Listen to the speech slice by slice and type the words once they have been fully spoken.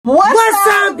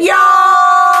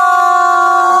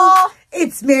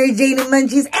It's Mary Jane and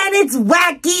Munchies, and it's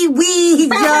Wacky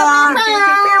Weeds, y'all.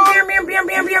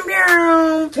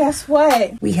 Guess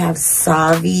what? We have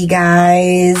Savi,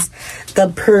 guys,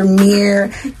 the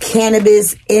premier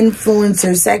cannabis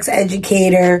influencer, sex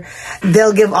educator.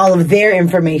 They'll give all of their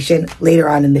information later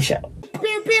on in the show.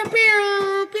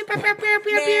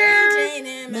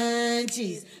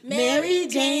 Mary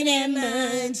Jane and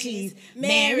Munchies,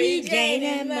 Mary Jane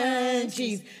and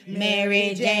Munchies,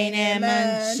 Mary Jane and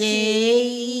Munchies.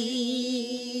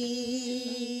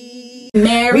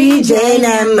 Mary Jane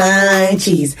and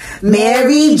Munchies,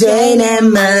 Mary Jane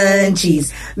and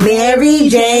Munchies, Mary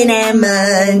Jane and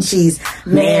Munchies,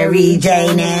 Mary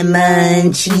Jane and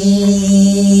Munchies.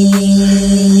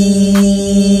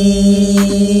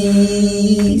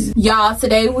 Y'all,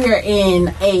 today we're in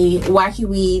a Wacky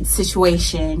Weeds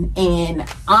situation, and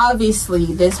obviously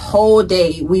this whole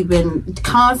day we've been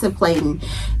contemplating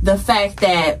the fact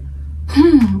that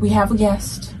we have a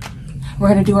guest. We're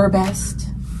gonna do our best.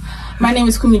 My name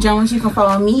is Queenie Jones. You can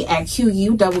follow me at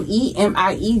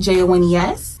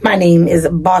QUEEMIEJONES. My name is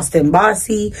Boston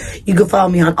Bossy. You can follow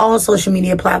me on all social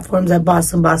media platforms at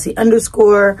Boston Bossy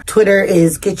 _. Twitter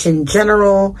is Kitchen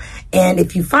General. And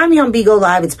if you find me on Bigo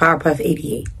Live, it's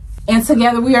Powerpuff88. And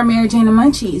together we are Mary Jane and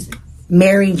Munchies.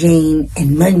 Mary Jane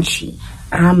and Munchie.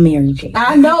 I'm Mary Jane.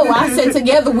 I know. I said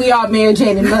together we are Mary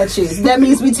Jane and Munchies. That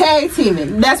means we tag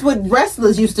teaming. That's what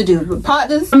wrestlers used to do. With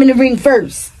partners. I'm in the ring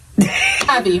first.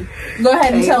 Abby, go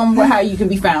ahead and tell them how you can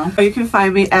be found. You can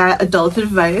find me at Adult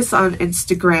Advice on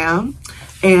Instagram,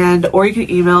 or you can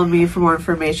email me for more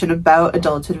information about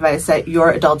Adult Advice at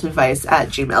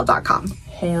youradultadvice@gmail.com.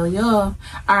 Hell yeah.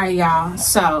 Alright, y'all.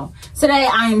 So today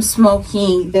I am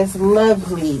smoking this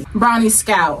lovely Brownie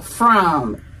Scout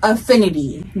from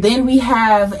Affinity. Then we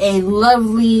have a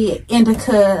lovely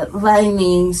indica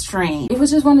lightning strain. It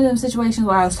was just one of them situations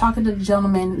where I was talking to the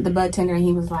gentleman, the bud tender, and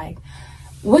he was like,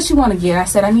 what you want to get? I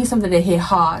said, I need something to hit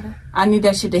hard. I need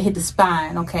that shit to hit the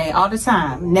spine, okay, all the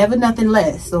time. Never nothing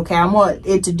less, okay? I want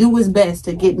it to do its best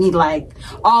to get me, like,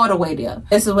 all the way there.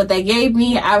 This is what they gave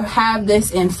me. I have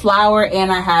this in flower,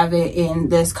 and I have it in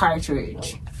this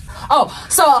cartridge. Oh,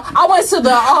 so I went to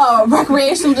the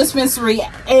recreational dispensary,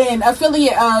 and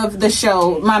affiliate of the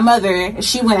show, my mother,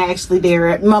 she went actually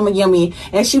there, Mama Yummy,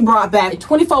 and she brought back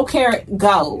 24 karat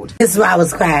gold. This is why I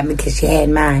was crying, because she had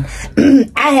mine.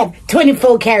 I have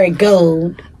 24 karat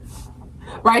gold.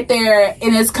 Right there,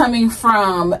 and it's coming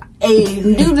from a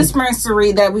new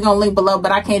dispensary that we're gonna link below,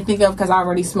 but I can't think of because I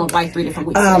already smoked like 3 different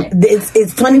weeks.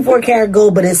 It's 24 karat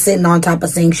gold, but it's sitting on top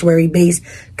of Sanctuary Base,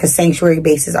 because Sanctuary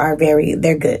Bases are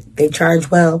they're good. They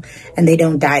charge well and they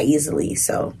don't die easily.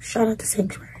 So shout out to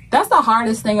Sanctuary. That's the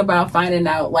hardest thing about finding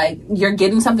out, like, you're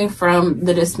getting something from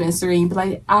the dispensary and be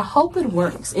like, I hope it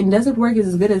works. And does it work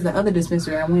as good as the other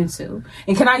dispensary I went to?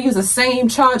 And can I use the same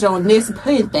charge on this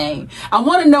pin thing? I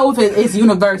want to know if it's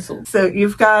universal. So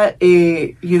you've got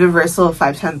a universal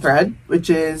 510 thread, which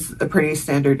is a pretty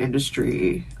standard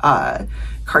industry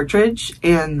cartridge,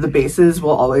 and the bases will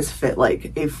always fit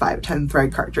like a 510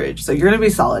 thread cartridge. So you're going to be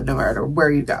solid no matter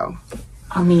where you go.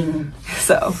 I mean,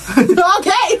 so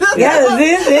okay. Yeah,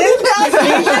 this is.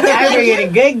 I'm getting a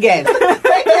good guess.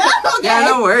 Yeah,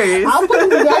 no worries. I'll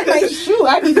put it right like shoe.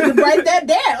 I need to write that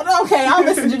down. Okay, I'll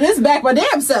listen to this back my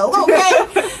damn self.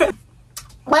 Okay.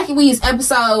 Wacky Weeds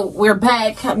episode. We're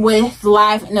back with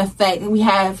Live in Effect. We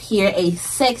have here a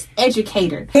sex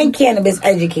educator and cannabis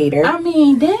educator. I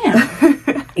mean, damn.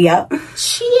 Yep.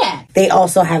 Shit. They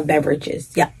also have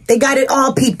beverages. Yep. They got it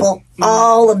all, people.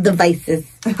 All of the vices.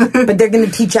 But they're going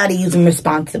to teach you how to use them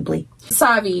responsibly.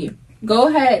 Savi, go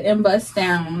ahead and bust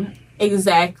down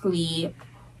exactly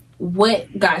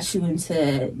what got you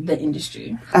into the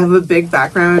industry. I have a big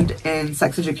background in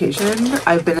sex education.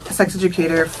 I've been a sex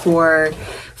educator for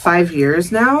 5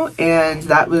 years now, and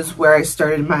that was where I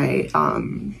started my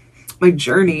my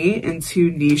journey into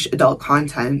niche adult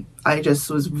content. I just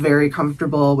was very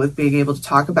comfortable with being able to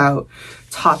talk about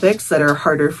topics that are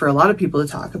harder for a lot of people to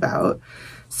talk about.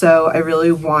 So I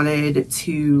really wanted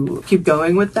to keep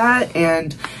going with that,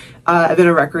 and I've been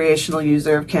a recreational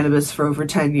user of cannabis for over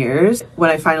 10 years. When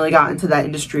I finally got into that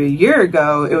industry a year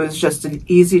ago, it was just an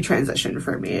easy transition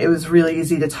for me. It was really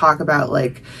easy to talk about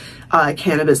like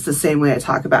cannabis the same way I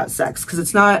talk about sex, because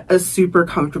it's not a super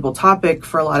comfortable topic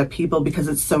for a lot of people because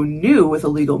it's so new with a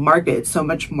legal market. It's so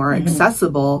much more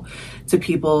accessible to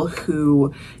people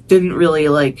who didn't really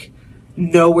like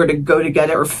know where to go to get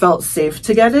it or felt safe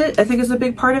to get it, I think is a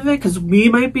big part of it, because we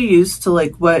might be used to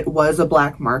like what was a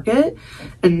black market,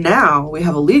 and now we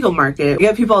have a legal market. We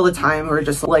have people all the time who are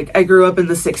just like, I grew up in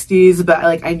the 60s, but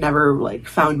like I never like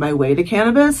found my way to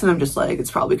cannabis, and I'm just like,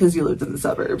 it's probably because you lived in the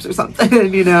suburbs or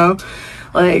something, you know,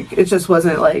 like it just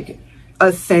wasn't like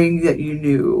a thing that you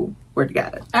knew where to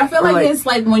get it. I feel like it's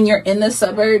like when you're in the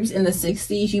suburbs in the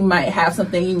 60s, you might have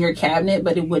something in your cabinet,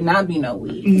 but it would not be no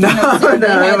weed. No, you know what I'm saying?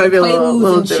 no, it might be a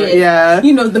little shit. Yeah.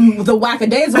 You know, the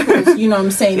whackadaisicals, you know what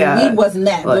I'm saying? Yeah. The weed wasn't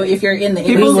that, Like, but if you're in the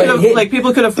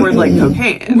people could afford like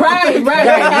cocaine. Right. He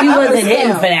wasn't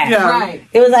hitting for that. Yeah. Right.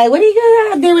 It was like, what are you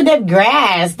going out there with that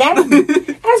grass?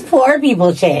 That's poor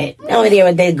people shit. Over there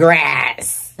with that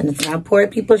grass. And it's not poor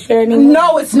people shit anymore?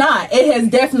 No, it's not. It has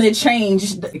definitely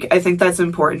changed. I think that's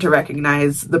important to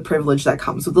recognize the privilege that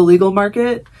comes with the legal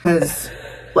market, because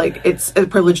like it's a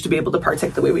privilege to be able to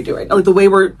partake the way we do right now. Like the way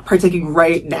we're partaking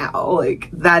right now, like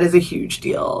that is a huge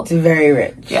deal. It's very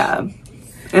rich. Yeah.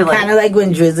 And like, kind of like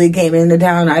when Drizzly came into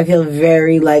town, I feel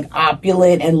very like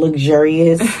opulent and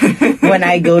luxurious when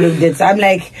I go to this. I'm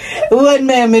like, 1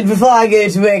 moment before I go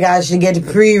to work, I should get a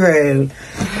pre-roll.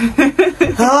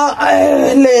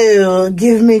 Hello,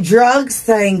 give me drugs,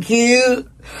 thank you.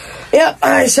 Yep,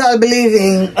 I shall be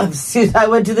leaving as soon as I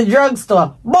went to the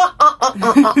drugstore.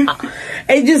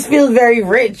 It just feels very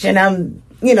rich, and I'm,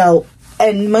 you know,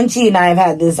 and Munchie and I have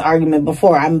had this argument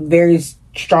before. I'm very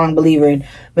strong believer in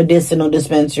medicinal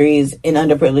dispensaries in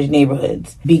underprivileged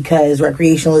neighborhoods, because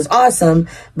recreational is awesome,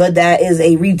 but that is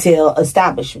a retail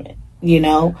establishment, you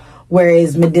know,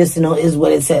 whereas medicinal is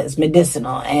what it says,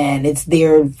 medicinal, and it's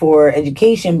there for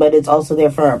education, but it's also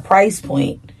there for a price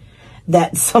point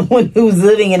that someone who's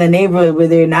living in a neighborhood where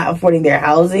they're not affording their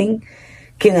housing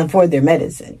can afford their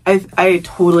medicine. I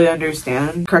totally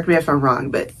understand. Correct me if I'm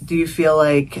wrong, but do you feel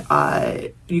like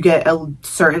you get a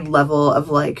certain level of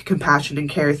like compassion and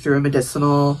care through a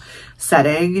medicinal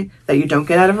setting that you don't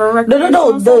get out of a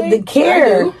recreational setting? The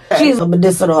care. She's a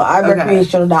medicinal. I'm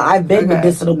recreational now. I've been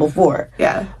medicinal before.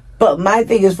 Yeah. But my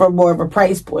thing is for more of a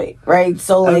price point, right?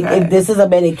 So, like, if this is a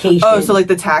medication... Oh, so, like,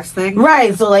 the tax thing?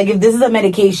 Right. So, like, if this is a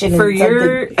medication...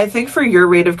 I think for your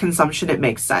rate of consumption, it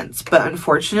makes sense. But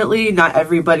unfortunately, not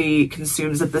everybody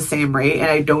consumes at the same rate.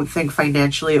 And I don't think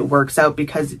financially it works out,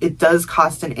 because it does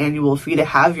cost an annual fee to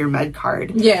have your med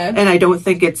card. Yeah. And I don't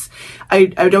think it's... I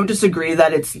don't disagree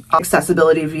that it's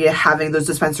accessibility via having those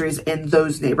dispensaries in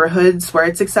those neighborhoods where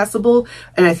it's accessible.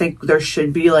 And I think there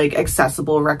should be, like,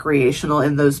 accessible recreational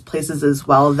in those places as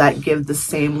well that give the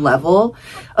same level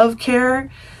of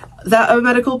care that a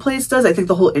medical place does. I think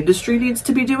the whole industry needs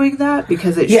to be doing that,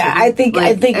 because it I think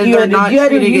you're not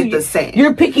treating it the same.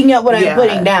 You're picking up what I'm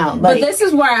putting down. But this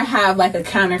is where I have like a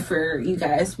counter for you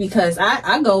guys, because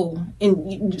I go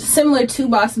in similar to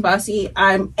Boston Bossy.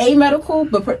 I'm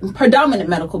amedical, but predominant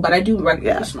medical, but I do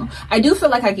recreational. I do feel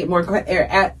like I get more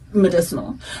at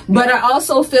medicinal, but I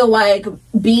also feel like,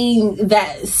 being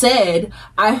that said,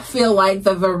 I feel like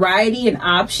the variety and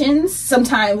options,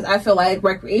 sometimes I feel like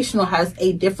recreational has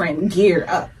a different gear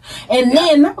up. And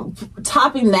then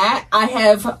topping that, I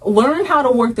have learned how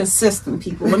to work the system,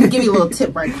 people. Let me give you a little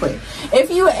tip right quick.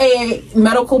 If you're a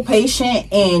medical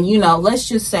patient and, you know, let's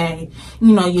just say,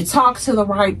 you know, you talk to the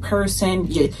right person,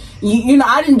 you know,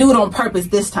 I didn't do it on purpose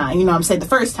this time, you know what I'm saying, the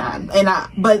first time.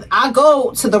 But I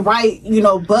go to the right, you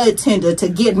know, bud tender to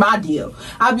get my deal.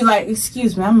 I'll be like,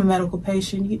 excuse me, I'm a medical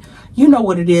patient. You know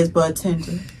what it is, bud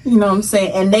tender. You know what I'm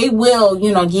saying? And they will,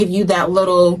 you know, give you that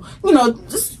little, you know,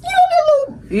 just, you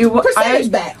know, that little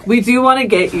percentage back. We do want to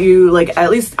get you, like, at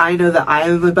least I know that I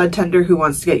am a bud tender who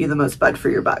wants to get you the most bud for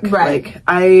your buck. Right.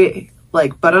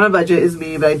 Like, bud on a budget is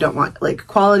me, but I don't want, like,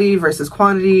 quality versus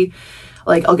quantity.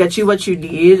 Like, I'll get you what you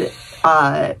need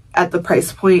at the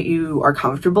price point you are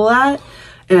comfortable at.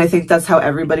 And I think that's how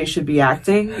everybody should be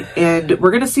acting. And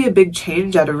we're going to see a big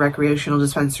change out of recreational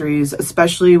dispensaries,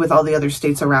 especially with all the other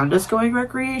states around us going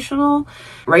recreational.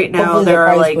 Right now,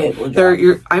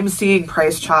 I'm seeing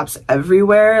price chops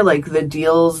everywhere. Like the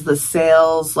deals, the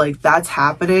sales, like that's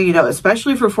happening, you know,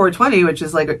 especially for 420, which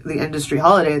is like the industry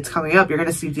holiday. It's coming up. You're going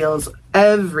to see deals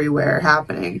everywhere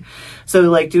happening. So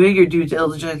like doing your due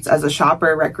diligence as a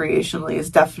shopper recreationally is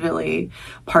definitely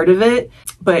part of it.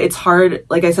 But it's hard,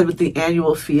 like I said, with the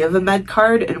annual fee of a med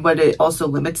card and what it also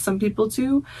limits some people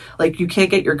to. Like you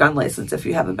can't get your gun license if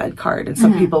you have a med card, and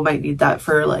some people might need that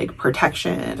for like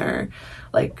protection or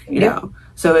like, you know,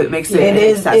 so it makes it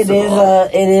accessible.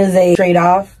 It is a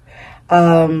trade-off.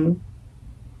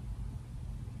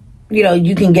 you know,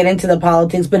 you can get into the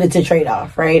politics, but it's a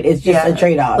trade-off, right? It's just a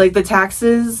trade-off. Like the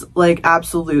taxes, like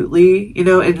absolutely, you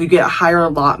know, and you get a higher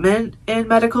allotment in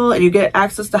medical, and you get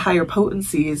access to higher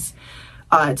potencies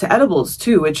to edibles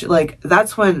too, which like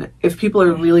that's when, if people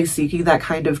are really seeking that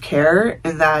kind of care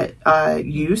and that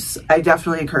use, I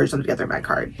definitely encourage them to get their med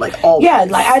card. Like always. Yeah,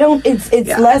 like I don't. It's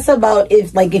less about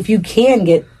if you can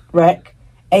get rec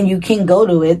and you can go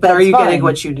to it. But are you fine. getting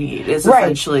what you need? Is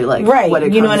essentially like what it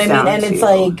comes you know what I mean? And it's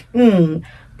like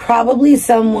probably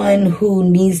someone who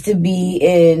needs to be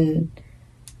in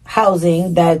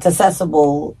housing that's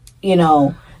accessible. You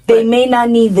know, they may not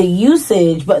need the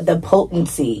usage, but the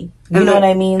potency. You know what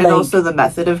I mean? And like, also the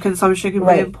method of consumption can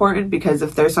be important, because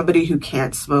if there's somebody who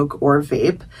can't smoke or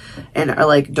vape and are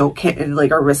like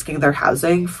are risking their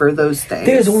housing for those things,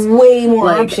 there's way more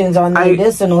options on the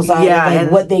medicinal side of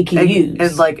like what they can use.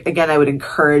 And like again, I would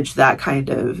encourage that kind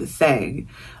of thing.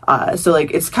 So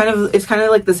like it's kind of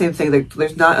like the same thing. Like,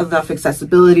 there's not enough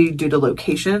accessibility due to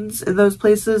locations in those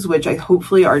places, which I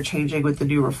hopefully are changing with the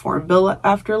new reform bill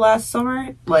after last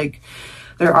summer. Like,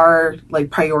 there are like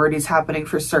priorities happening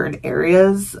for certain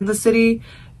areas in the city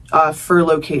for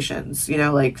locations. You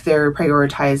know, like they're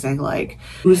prioritizing like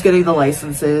who's getting the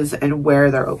licenses and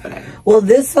where they're opening. Well,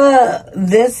 this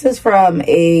is from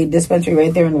a dispensary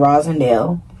right there in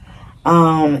Rosendale.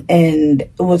 And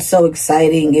what's so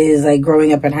exciting is like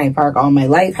growing up in Hyde Park all my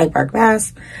life, Hyde Park,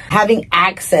 Mass, having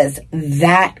access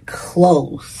that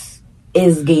close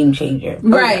is game changer.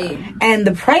 Right. And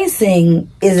the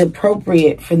pricing is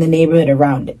appropriate for the neighborhood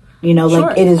around it. You know,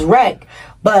 like it is rec,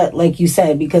 but like you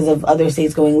said, because of other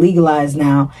states going legalized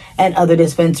now and other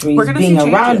dispensaries being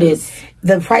around it,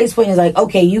 the price point is like,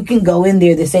 okay, you can go in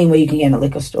there the same way you can get in a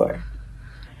liquor store.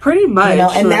 Pretty much. You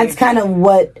know, and that's kind of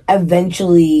what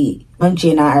eventually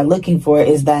Munchie and I are looking for,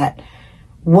 is that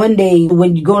one day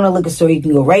when you go in a liquor store, you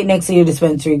can go right next to your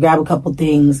dispensary, grab a couple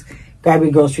things, grab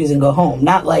your groceries and go home.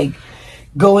 Not like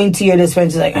going to your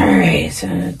dispensary like, all right, so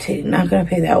not going to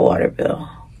pay that water bill.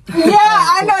 Yeah,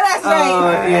 I know that's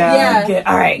right. Yeah.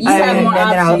 All right. You have more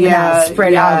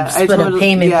options. I'll split a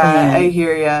payment plan. I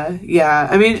hear ya. Yeah.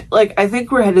 I mean, like, I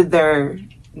think we're headed there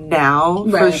now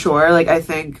for sure. Like, I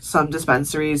think some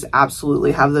dispensaries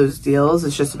absolutely have those deals.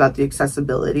 It's just about the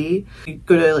accessibility. You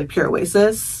go to like Pure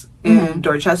Oasis in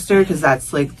Dorchester, because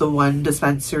that's like the one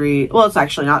dispensary. Well, it's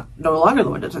actually no longer the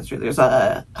one dispensary. There's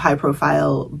a high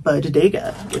profile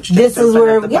bodega, which this is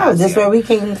where we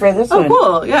came for this one.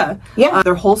 Oh, cool. Yeah.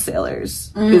 They're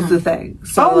wholesalers is the thing.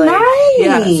 So nice.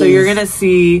 Yeah. So you're gonna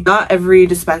see not every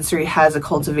dispensary has a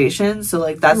cultivation. So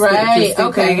like that's the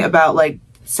interesting thing about like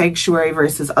Sanctuary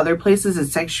versus other places,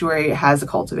 is Sanctuary has a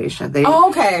cultivation.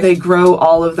 They grow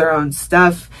all of their own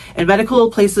stuff, and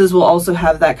medical places will also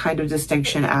have that kind of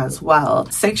distinction as well.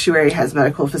 Sanctuary has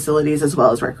medical facilities as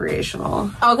well as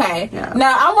recreational. Okay. Yeah.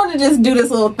 Now I want to just do this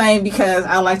little thing because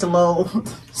I like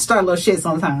to start a little shit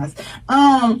sometimes.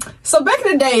 So back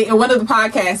in the day, in one of the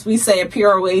podcasts, we said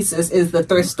Pure Oasis is the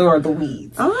thrift store of the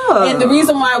weeds. Oh. And the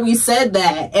reason why we said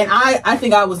that, and I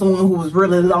think I was the one who was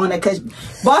really on it, because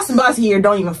Boston Bossy here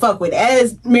don't even fuck with,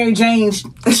 as Mary Jane,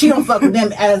 she don't fuck with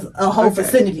them as a whole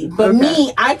vicinity. But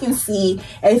me, I can see,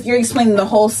 if you're explaining the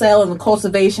wholesale and the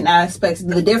cultivation aspects,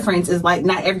 the difference is like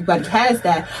not everybody has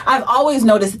that. I've always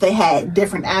noticed that they had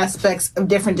different aspects of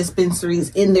different dispensaries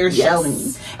in their shelving,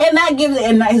 and that gives it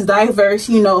a nice diverse,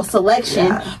 selection.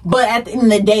 Yeah. But at the end of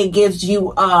the day, it gives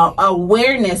you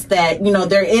awareness that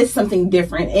there is something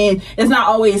different, and it's not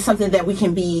always something that we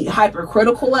can be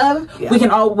hypercritical of. Yeah. We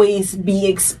can always be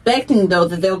expecting though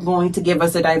that they're going to give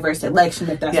us a diverse selection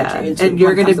if that's what you're into. And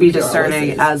you're going to be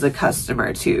discerning as a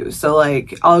customer too. So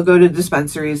like I'll go to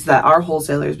dispensaries that are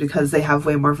wholesalers because they have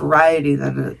way more variety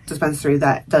than a dispensary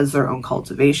that does their own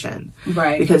cultivation.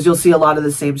 Right. Because you'll see a lot of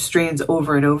the same strains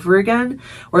over and over again.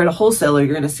 Or at a wholesaler,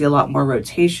 you're going to see a lot more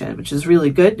rotation, which is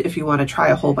really good if you want to try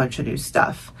a whole bunch of new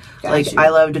stuff. I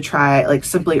love to try, like,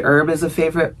 Simply Herb is a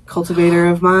favorite cultivator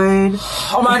of mine.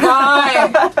 Oh my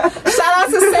god! Shout out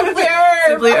to Simply Herb!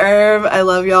 Simply Herb, I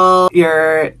love y'all.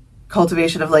 Your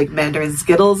cultivation of like Mandarin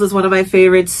Skittles is one of my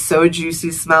favorites. So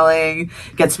juicy smelling,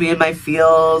 gets me in my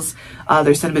feels.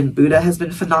 Their Cinnamon Buddha has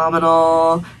been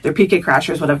phenomenal. Their PK Crasher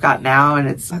is what I've got now, and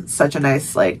it's such a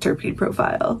nice like terpene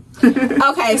profile.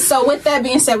 Okay, so with that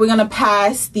being said, we're gonna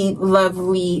pass the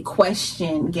lovely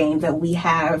question game that we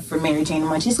have for Mary Jane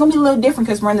and Munchie. It's gonna be a little different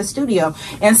because we're in the studio,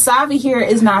 and Savi here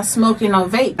is not smoking no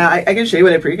vape. I can show you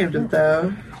what I pre-gamed with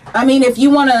though. I mean, if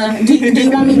you want to, do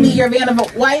you want me to be your van of a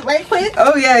white right quick?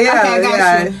 Oh, yeah. Okay, I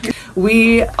got you.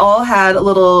 We all had a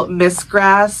little Miss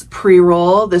Grass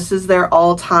pre-roll. This is their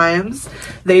all times.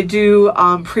 They do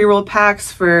pre-roll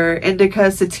packs for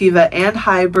indica, sativa, and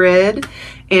hybrid.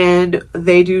 And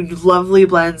they do lovely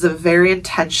blends of very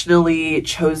intentionally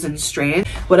chosen strain.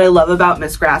 What I love about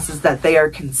Miss Grass is that they are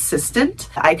consistent.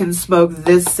 I can smoke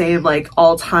this same like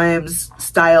all times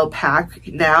style pack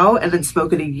now and then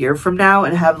smoke it a year from now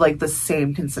and have like the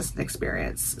same consistent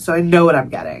experience. So I know what I'm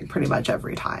getting pretty much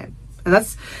every time. And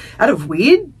that's out of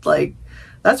weed, like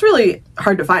that's really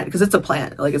hard to find because it's a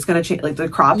plant. Like it's gonna change, like the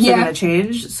crops are gonna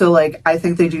change. So like I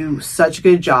think they do such a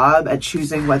good job at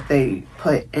choosing what they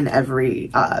put in every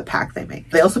pack they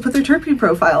make. They also put their terpene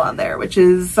profile on there, which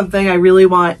is something I really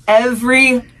want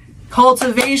every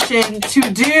cultivation to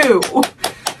do.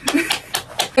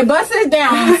 It busted it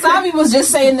down. Sabi was just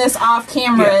saying this off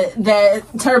camera that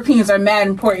terpenes are mad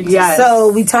important. Yes.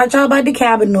 So we talked y'all about the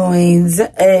cannabinoids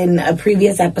in a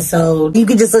previous episode. You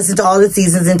can just listen to all the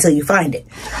seasons until you find it.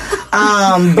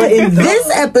 But in this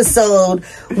episode,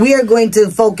 we are going to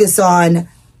focus on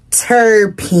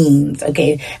terpenes.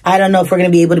 Okay, I don't know if we're going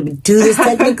to be able to do this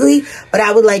technically, but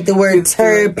I would like the word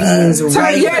terpenes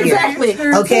right here. Exactly.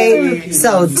 Okay,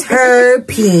 so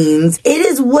terpenes. It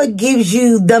is what gives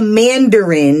you the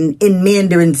mandarin in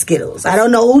Mandarin Skittles. I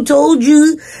don't know who told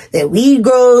you that weed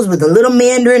grows with a little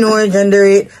mandarin orange under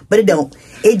it, but it don't.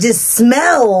 It just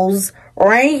smells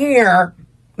right here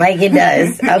like it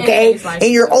does, okay?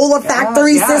 In your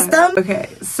olfactory system. Okay,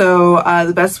 so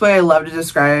the best way I love to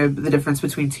describe the difference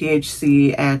between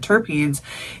THC and terpenes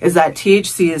is that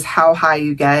THC is how high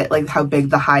you get, like how big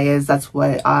the high is. That's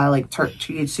what like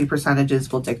THC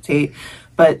percentages will dictate.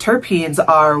 But terpenes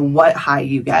are what high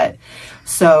you get.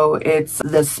 So it's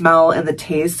the smell and the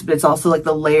taste, but it's also like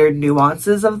the layered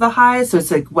nuances of the high. So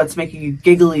it's like what's making you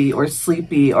giggly or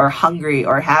sleepy or hungry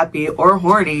or happy or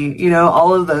horny, you know,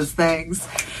 all of those things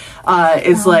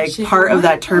is like part of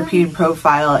that terpene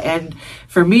profile. And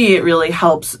for me, it really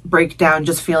helps break down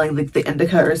just feeling like the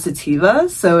indica or sativa.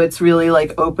 So it's really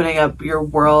like opening up your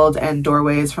world and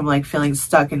doorways from like feeling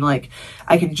stuck and like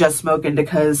I can just smoke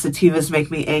indicas, sativas make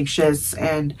me anxious,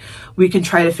 and we can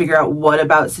try to figure out what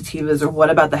about sativas or what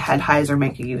about the head highs are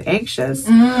making you anxious.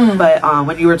 But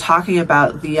when you were talking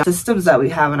about the systems that we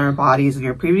have in our bodies in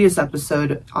your previous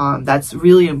episode, that's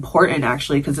really important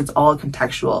actually because it's all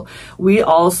contextual. We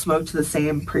all smoked the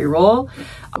same pre-roll.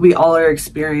 We all are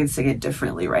experiencing it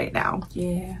differently right now.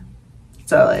 Yeah.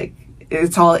 So like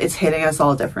it's hitting us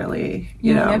all differently,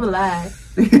 you know. Never lied.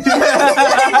 Never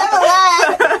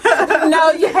lied.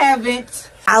 No, you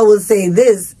haven't. I will say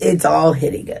this, it's all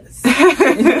hitting us.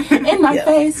 In my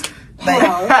face.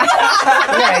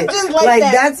 Right. Like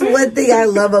that's one thing I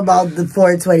love about the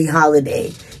 420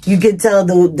 holiday. You can tell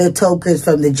the tokers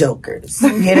from the jokers.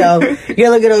 You know, you're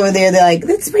looking over there, they're like,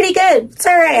 "That's pretty good. It's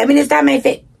all right. I mean, it's not my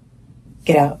fit."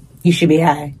 Get out. You should be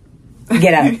high.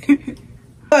 Get out.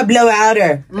 A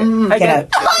blow-outer. Get out.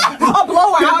 A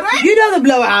blow-outer? You know the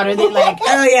blow-outer. They're like,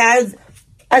 "Oh yeah,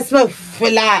 I smoke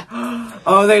a lot."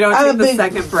 Oh, they don't take the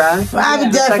second breath.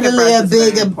 I'm definitely a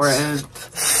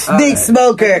big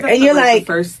smoker. And you're like, the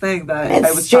first thing that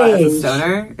I was taught as a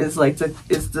stoner is like to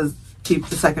keep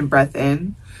the second breath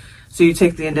in. So you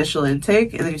take the initial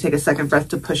intake and then you take a second breath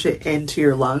to push it into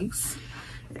your lungs.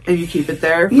 And you keep it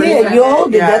there. You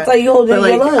hold it. Yeah. That's how you hold it. But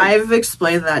like, I've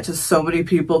explained that to so many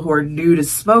people who are new to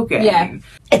smoking. Yeah.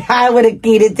 I would have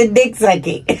keyed it to dick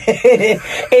sucking.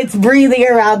 It's breathing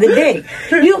around the dick.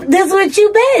 That's what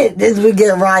you meant. This would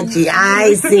get raunchy.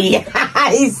 I see.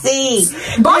 I see.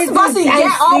 Bossy,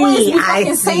 yeah, always be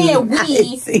fucking saying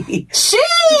we. She.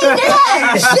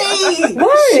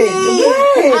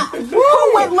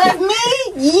 Who would let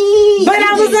me? But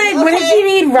I was like, when did she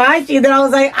need raunchy? Then I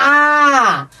was like,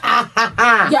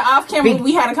 Yeah, off camera,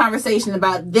 we had a conversation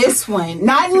about this one.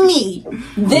 Not me.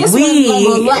 This one.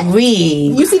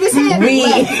 You see this hand?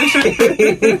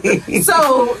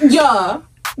 So, yeah,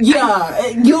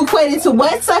 you equate it to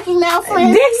wet sucking now,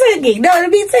 friend? Dick sucking. No,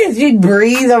 it makes sense. You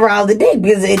breathe around the dick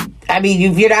because if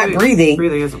you're not breathing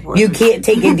is important. You can't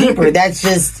take it deeper. That's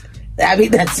just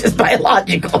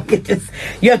biological.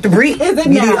 You have to breathe. You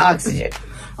need oxygen.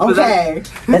 Okay.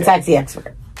 That's taxi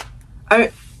expert.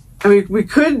 I mean, we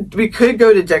could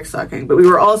go to dick sucking, but we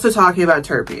were also talking about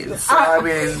terpenes. So, I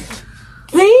mean...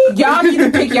 See? Y'all need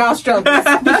to pick y'all struggles because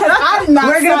I did not.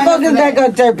 We're gonna focus back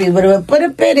on terpenes, but we'll put a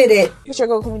pin in it. It's your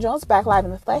girl, Queen Jones, back live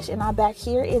in the flesh, and I'm back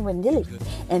here in Renilli.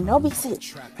 And don't be silly.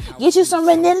 Get you some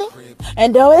Renilli,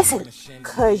 and don't be silly,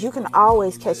 because you can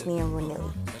always catch me in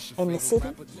Renilli. In the city,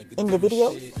 in the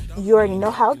videos, you already know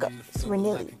how it goes.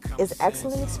 Renilli is an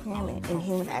excellent experiment in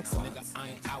human excellence.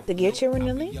 To get your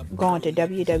Renilli, go on to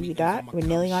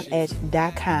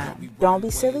www.renillionedge.com. Don't be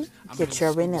silly, get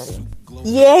your Renilli.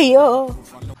 Yeah, yo.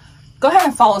 Go ahead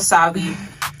and follow Savi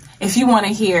if you want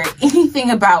to hear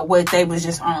anything about what they was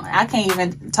just on. I can't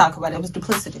even talk about it. It was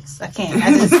duplicitous. I can't.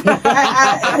 It's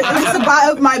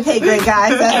about my pay grade,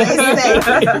 guys. As they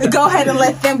say. Go ahead and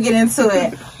let them get into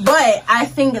it. But I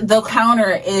think the counter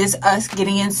is us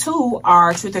getting into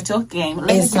our Truth or Tilt game.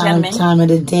 Ladies and gentlemen. Time of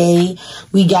the day.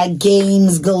 We got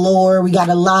games galore. We got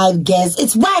a live guest.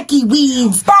 It's Wacky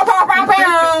Weeds.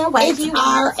 It's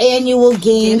our annual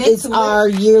game. It's our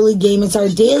yearly game. It's our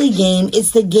daily game.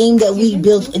 It's the game that we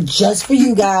built just for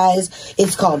you guys.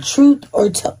 It's called Truth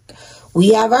or Tilt.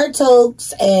 We have our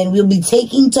tokes, and we'll be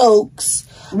taking tokes.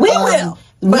 We will.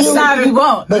 But Savi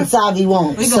won't. But Savi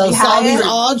won't. So Savi's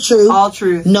all truth. All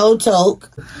truth. No toke.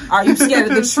 Are you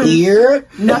scared of the truth? Here.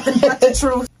 Nothing but the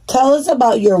truth. Tell us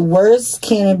about your worst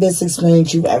cannabis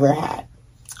experience you've ever had.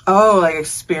 Oh, like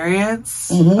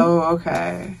experience? Mm-hmm. Oh,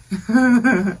 okay.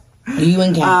 You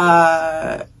and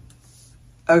Kat.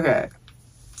 Okay.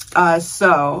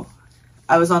 So,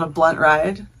 I was on a blunt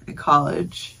ride in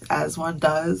college, as one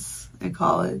does in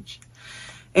college.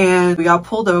 And we got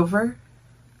pulled over.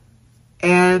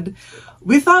 And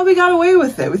we thought we got away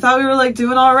with it. We thought we were like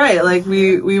doing all right. Like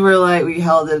we were like, we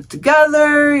held it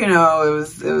together, you know,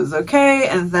 it was okay.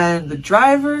 And then the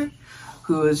driver,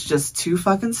 who was just too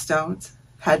fucking stoned,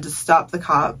 had to stop the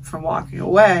cop from walking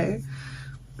away.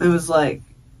 It was like,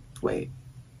 wait,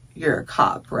 you're a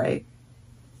cop, right?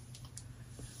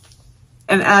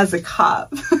 And as a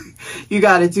cop, you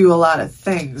got to do a lot of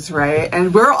things, right?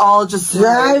 And we're all just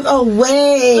drive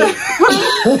away.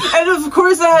 And of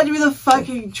course I had to be the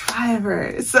fucking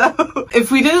driver. So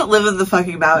if we didn't live in the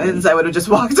fucking mountains, I would have just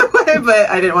walked away, but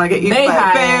I didn't want to get eaten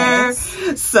by a bear.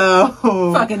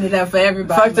 So fucking it up for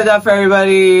everybody. Fucked it up for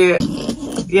everybody.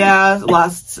 Yeah,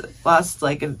 lost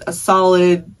like a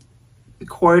solid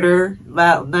quarter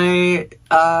that night.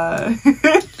 So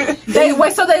they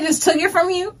just took it from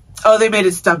you? Oh, they made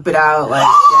it stump it out. Like,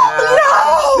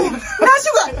 no! Not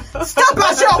you got stump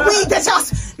out your weed that y'all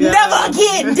never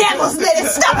again. Devils, let it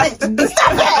stop it.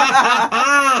 Stop it.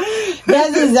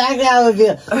 That's exactly how it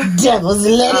feels. Devils,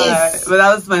 let it. But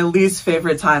that was my least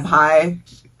favorite time high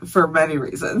for many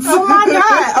reasons. Oh my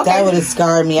God. Okay. That would have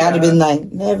scarred me. I'd have been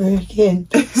like, never again.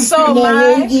 So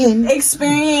my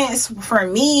experience for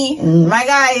me, my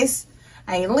guys,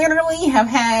 I literally have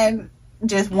had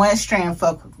just one strand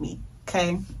fuck with me.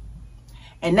 Okay.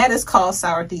 And that is called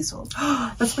sour diesel.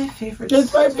 That's my favorite.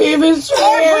 That's my favorite strain.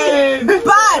 Everybody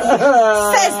says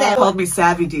that. They called me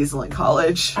Savvy Diesel in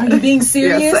college. Are you being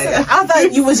serious? Yes, I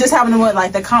thought you was just having the one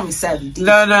like they call me Savvy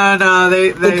Diesel. No.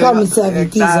 They call me Savvy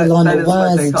Diesel on the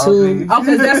ones too.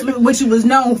 Okay, that's what you was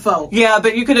known for. Yeah,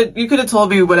 but you could have told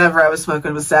me whatever I was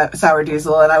smoking was sour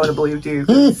diesel, and I would have believed you. You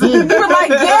were like,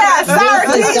 yeah, sour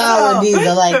diesel. Sour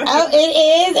diesel, like, oh, it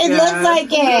is. It looks like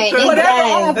it. Whatever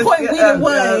on point weed it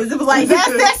was like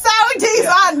that sour diesel.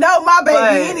 Yeah. I know my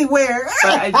baby anywhere.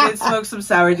 But I did smoke some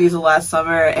sour diesel last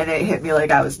summer, and it hit me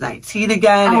like I was 19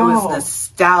 again. It was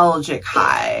nostalgic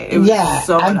high. It was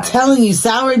so I'm nice. telling you,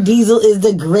 sour diesel is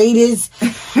the greatest.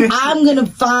 I'm gonna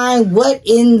find what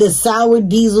in the sour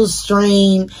diesel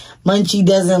strain Munchie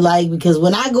doesn't like, because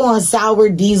when I go on sour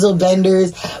diesel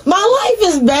benders, my life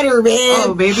is better, man.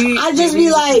 Oh, maybe I just be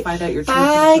like,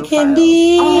 I can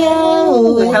be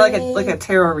kind of like a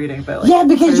tarot reading, but like,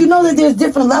 because you know that there's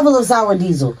different level of sour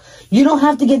diesel. You don't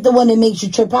have to get the one that makes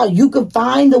you trip out. You can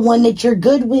find the one that you're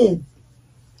good with.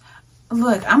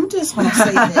 Look, I'm just going to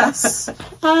say this.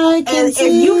 I can and if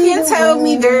you can tell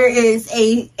me there is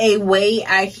a way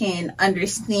I can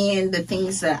understand the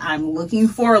things that I'm looking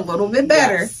for a little bit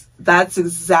better. Yes. That's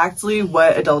exactly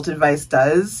what adult advice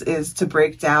does, is to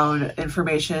break down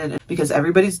information, because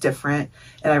everybody's different,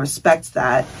 and I respect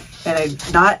that. And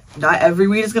not every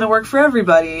weed is going to work for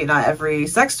everybody. Not every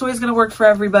sex toy is going to work for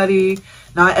everybody.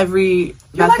 Not every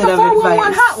method of advice.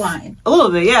 Like a 411 hotline. A little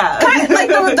bit, yeah. Kind of like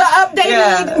the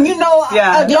updated,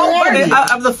 adult version.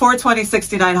 I'm the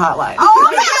 42069 hotline. Oh,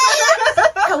 okay.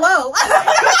 Hello.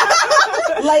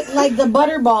 like the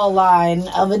Butterball line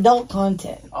of adult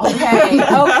content. Okay.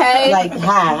 Like,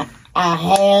 hi, I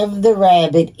have the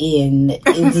rabbit in.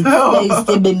 Is it supposed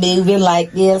to be moving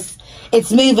like this?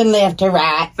 It's moving left to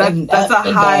right. That's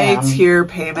a high tier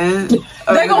payment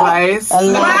advice. A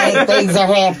lot of things are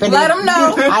happening. Let them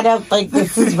know. I don't think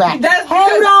this is right. That's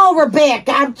Hold on,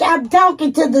 Rebecca. I'm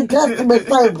talking to the customer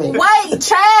service. Wait,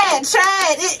 Chad,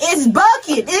 it's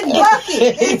Bucket.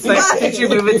 It's Bucket. Did you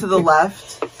move it to the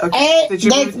left? Okay. Hey,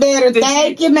 that's better.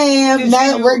 Thank you, ma'am.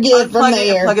 No, we're good from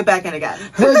there. Plug it back in again.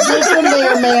 We're good from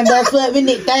there, ma'am. That's what we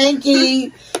need. Thank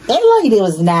you. That lady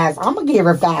was nice. I'm going to give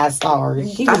her 5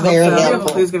 stars. She was very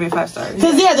helpful. Please give me 5 stars.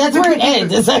 Because, that's where it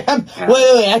ends. It's like,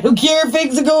 wait, I don't care if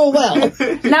things are going well.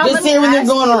 Now, just here when they're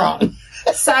going wrong.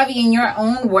 Savvy, in your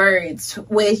own words,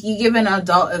 with you giving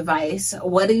adult advice,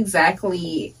 what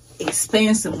exactly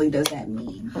expansively does that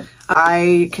mean?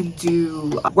 I can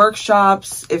do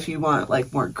workshops if you want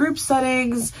like more group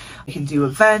settings. I can do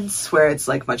events where it's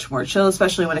like much more chill,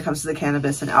 especially when it comes to the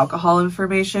cannabis and alcohol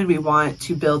information. We want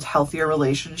to build healthier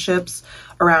relationships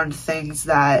around things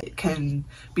that can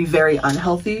be very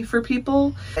unhealthy for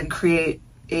people and create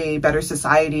a better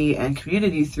society and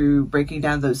community through breaking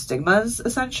down those stigmas,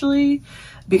 essentially,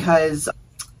 because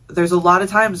there's a lot of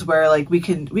times where like we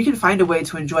can find a way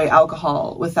to enjoy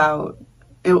alcohol without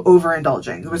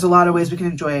overindulging. There's a lot of ways we can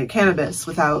enjoy cannabis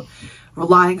without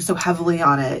relying so heavily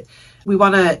on it. We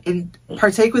want to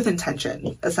partake with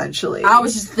intention, essentially. I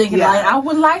was just thinking, like, I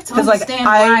would like to understand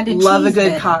why I didn't love a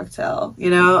good cocktail, you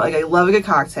know? Like, I love a good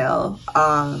cocktail,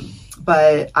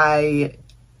 but I'm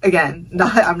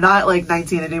not like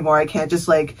 19 anymore. I can't just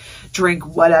like drink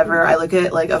whatever. I look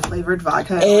at like a flavored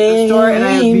vodka at the store and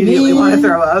I immediately want to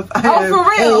throw up. For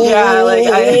real? Yeah, like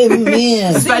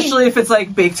especially if it's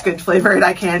like baked good flavored,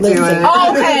 I can't do it.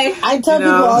 Oh, okay. I tell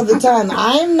people all the time,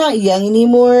 I'm not young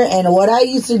anymore, and what I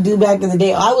used to do back in the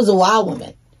day, I was a wild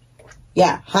woman.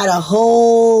 Yeah, had a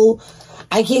whole,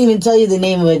 I can't even tell you the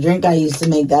name of a drink I used to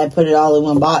make that I put it all in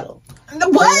one bottle.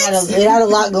 What? It had a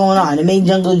lot going on. It made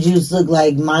jungle juice look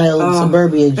like mild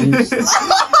suburbia juice.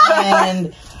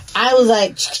 And I was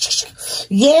like,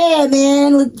 yeah,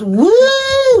 man,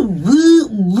 woo, woo,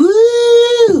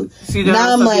 woo. So, you know,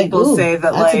 now some people say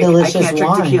that like I can't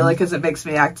drink wine. tequila because it makes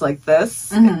me act like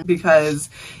this, because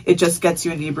it just gets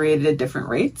you inebriated at different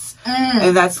rates.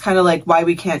 And that's kind of like why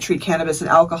we can't treat cannabis and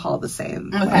alcohol the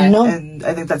same. Okay. And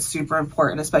I think that's super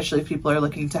important, especially if people are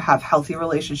looking to have healthy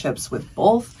relationships with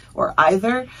both or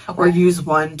either, or use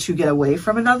one to get away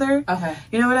from another. Okay.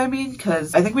 You know what I mean?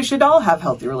 Because I think we should all have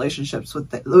healthy relationships with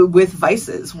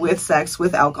vices, with sex,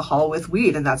 with alcohol, with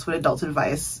weed, and that's what adult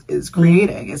advice is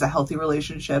creating, is a healthy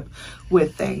relationship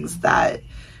with things that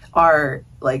are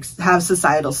like have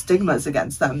societal stigmas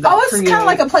against them. It's kind of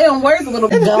like a play on words a little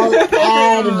bit. Adult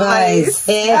advice.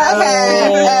 Okay.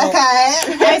 I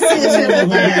see what you're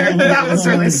doing. That was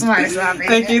really smart, Zombie.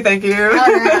 Thank you.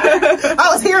 I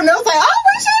was hearing those like,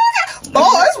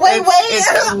 it's way.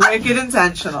 It's wicked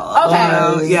intentional.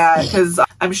 Okay. Yeah, because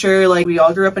I'm sure like we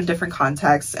all grew up in different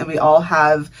contexts and we all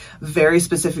have very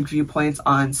specific viewpoints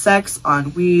on sex,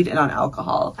 on weed, and on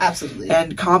alcohol. Absolutely.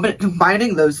 And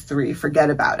combining those three, forget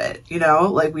about it. You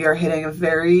know, like we are hitting a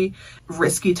very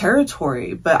risky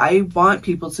territory, but I want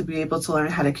people to be able to learn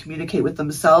how to communicate with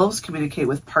themselves, communicate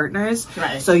with partners.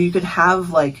 Right. So you can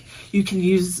have like, you can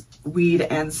use weed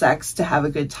and sex to have a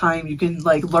good time. You can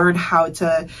like learn how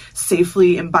to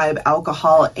safely imbibe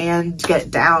alcohol and get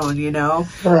down, you know,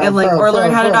 and like, or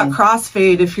learn how to not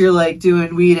crossfade if you're like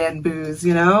doing weed and booze,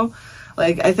 you know.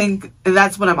 Like, I think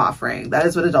that's what I'm offering. That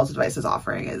is what adult advice is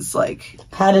offering, is like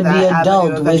how to be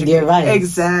adult with your vice.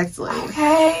 Exactly.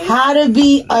 Okay. How to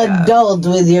be adult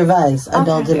with your vice.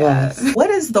 Adult advice.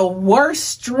 What is the worst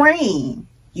strain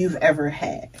you've ever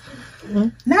had?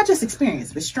 Not just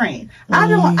experience, but strain.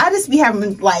 I just be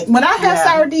having like when I have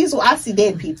sour diesel, I see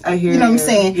dead people. I hear you know what I'm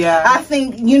saying? Yeah. I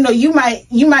think you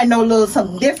might know a little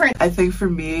something different. I think for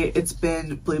me, it's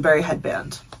been blueberry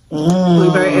headband.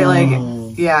 Blueberry,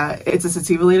 like, yeah, it's a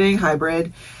sativa leaning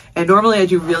hybrid. And normally I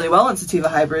do really well in sativa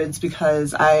hybrids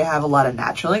because I have a lot of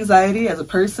natural anxiety as a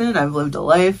person. I've lived a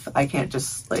life. I can't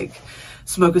just like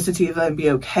smoke a sativa and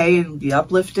be okay and be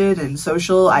uplifted and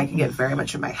social. I can get very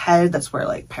much in my head. That's where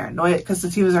like paranoia, because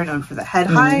sativas are known for the head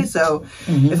high. So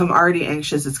if I'm already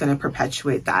anxious, it's going to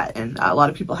perpetuate that. And a lot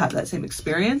of people have that same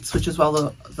experience, which is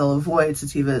why they'll avoid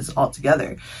sativas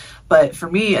altogether. But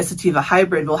for me, a sativa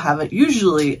hybrid will have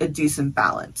usually a decent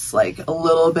balance, like a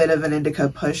little bit of an indica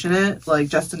push in it, like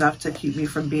just enough to keep me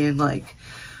from being like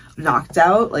knocked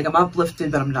out. Like I'm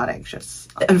uplifted, but I'm not anxious.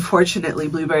 Unfortunately,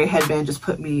 blueberry headband just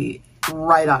put me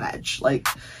right on edge. Like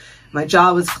my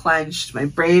jaw was clenched, my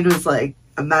brain was like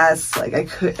a mess. Like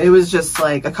it was just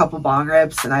like a couple bong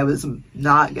rips and I was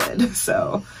not good.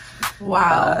 So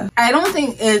wow. I don't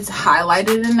think it's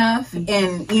highlighted enough.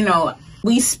 And you know,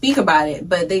 we speak about it,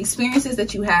 but the experiences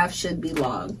that you have should be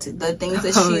logged. The things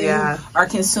that you are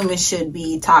consuming should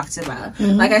be talked about.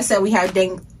 Like I said, we have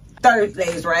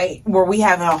Thursdays, right? Where we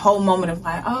have a whole moment of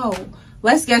like, oh,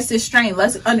 let's guess this strain.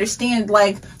 Let's understand,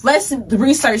 like, let's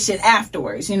research it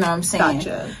afterwards. You know what I'm saying?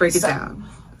 Gotcha. Break it down.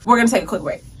 We're going to take a quick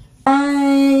break.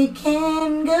 I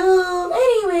can go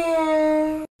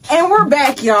anywhere. And we're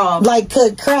back, y'all. Like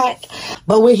could crack,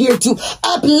 but we're here to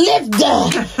uplift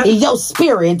your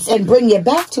spirits and bring you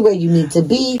back to where you need to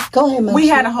be. Go ahead, Munchie. We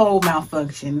had a whole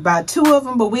malfunction. About 2 of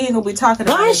them, but we ain't going to be talking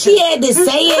about it. Why she had to say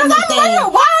anything? Why am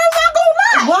I going to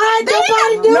lie? Why?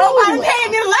 Nobody knew. Nobody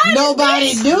paid me to lie.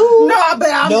 Nobody knew. No, but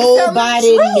I'm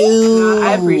Nobody knew. No,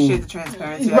 I appreciate the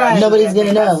transparency. Right. Nobody's going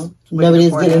to know.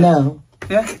 Nobody's going to know.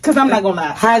 Yeah. Because I'm not going to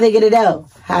lie. How are they going to know?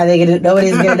 How are they going to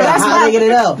Nobody's going to know. How are they going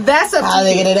to know? That's up to you. How are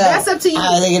they going to know? That's up to you.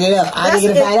 How are they going to know? How are they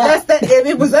going to find out? If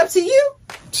it was up to you,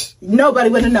 nobody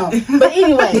would have known. But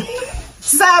anyway,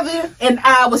 Savi and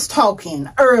I was talking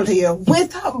earlier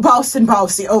with Boss and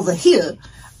Bossy over here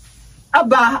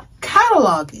about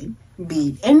cataloging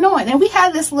weed and knowing. And we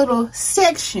had this little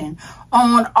section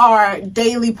on our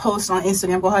daily post on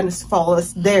Instagram. Go ahead and follow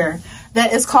us there.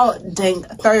 That is called Dank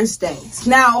Thursdays.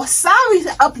 Now,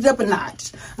 Savi upped it up a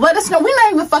notch. Let us know. We're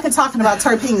not even fucking talking about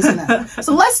terpenes enough.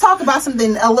 So let's talk about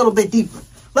something a little bit deeper.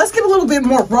 Let's get a little bit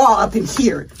more raw up in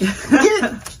here.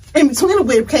 Get in between the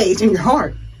rib cage and your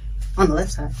heart on the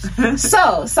left side.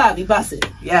 So, Savi, bust it.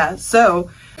 Yeah, so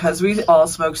because we all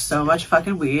smoke so much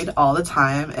fucking weed all the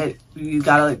time, you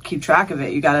gotta keep track of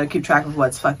it. You gotta keep track of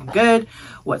what's fucking good,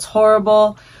 what's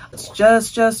horrible, what's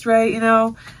just right, you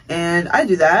know? And I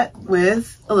do that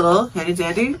with a little handy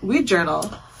dandy weed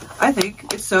journal. I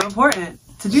think it's so important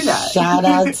to do that. Shout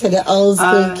out to the old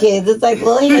school kids. It's like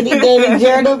little handy dandy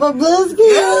journal for blue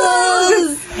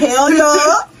skills. Hell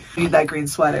yeah. You need that green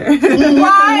sweater.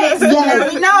 Right?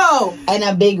 Yes. No. And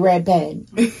a big red pen.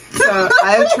 So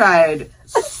I've tried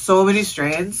so many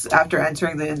strains after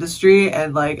entering the industry,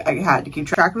 and like I had to keep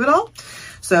track of it all.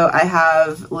 So I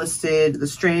have listed the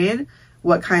strain,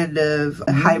 what kind of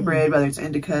hybrid, whether it's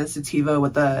indica, sativa,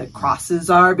 what the crosses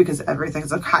are, because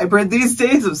everything's a hybrid these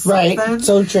days of something. Right,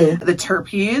 so true. The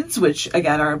terpenes, which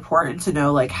again are important to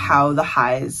know, like how the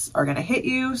highs are going to hit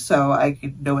you, so I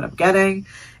can know what I'm getting.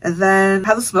 And then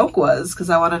how the smoke was, because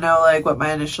I want to know like what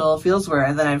my initial feels were.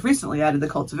 And then I've recently added the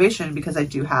cultivation, because I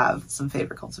do have some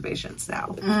favorite cultivations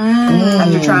now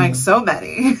after trying so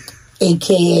many.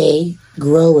 AKA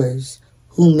growers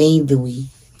who made the weed.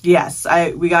 Yes,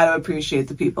 we got to appreciate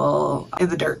the people in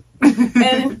the dirt.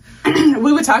 And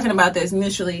we were talking about this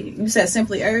initially. You said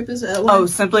Simply Herb is one? Oh,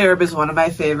 Simply Herb is one of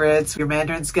my favorites. Your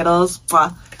Mandarin Skittles.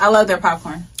 Mwah. I love their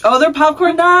popcorn. Oh, they're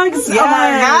popcorn dogs? Yes. Oh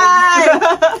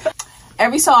my God.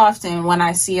 Every so often when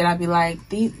I see it, I'd be like,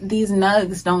 these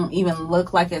nugs don't even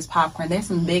look like it's popcorn. They're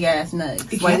some big ass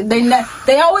nugs. Like,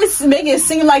 they always make it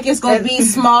seem like it's going to be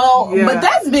small, but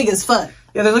that's big as fuck.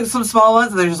 Yeah, there's like some small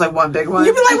ones, and there's just like one big one.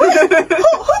 You'd be like, wait, who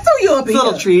threw you up in here? It's a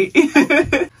little treat. It's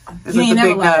like the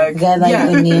big nug. Is that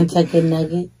like the Nantucket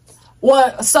nugget?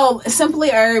 Well, so Simply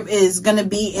Herb is going to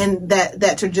be in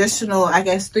that traditional, I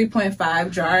guess,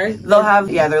 3.5 jar. They'll have,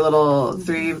 their little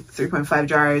 3.5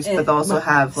 jars, but they'll also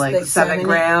have like 7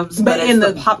 grams. But in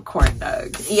the popcorn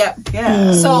nugs. Yep.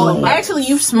 Yeah. So actually,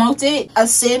 you've smoked it. A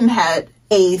Sin had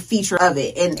a feature of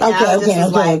it, and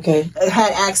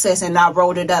had access, and I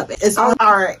wrote it up. It's on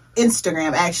our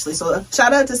Instagram actually. So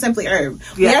shout out to Simply Herb.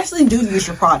 We actually do use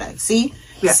your product. See.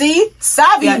 Yeah. See?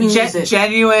 Savi use it.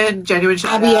 Genuine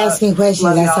shout I be asking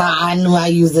questions. That's how I knew I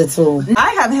used it too.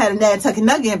 I haven't had a Nantucket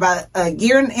nugget in about a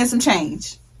year and some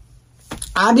change.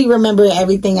 I be remembering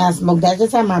everything I smoked. That's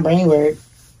just how my brain works.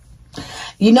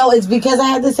 You know, it's because I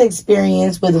had this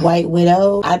experience with White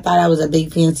Widow. I thought I was a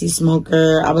big fancy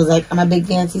smoker. I was like, I'm a big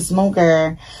fancy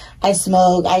smoker. I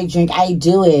smoke, I drink, I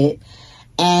do it.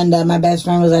 And my best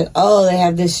friend was like, oh, they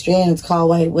have this strain. It's called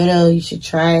White Widow. You should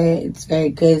try it. It's very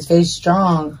good. It's very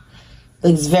strong.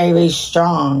 It's very, very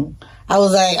strong. I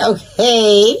was like,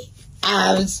 okay,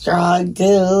 I'm strong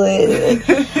too.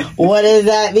 What does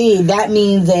that mean? That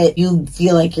means that you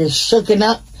feel like you're shooken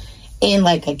up in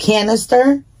like a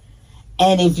canister.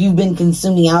 And if you've been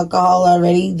consuming alcohol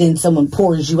already, then someone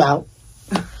pours you out.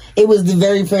 It was the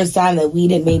very first time that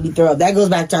weed had made me throw up. That goes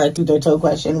back to our truth or toe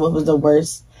question. What was the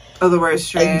worst? Oh, the worst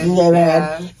strain.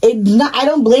 I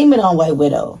don't blame it on White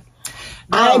Widow.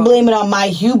 No. I blame it on my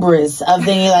hubris of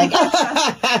thinking like,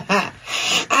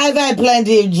 I've had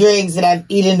plenty of drinks that I've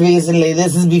eaten recently.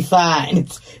 This will be fine.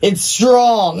 It's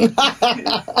strong.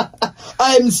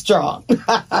 I'm strong.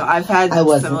 I've had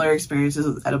similar experiences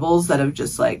with edibles that have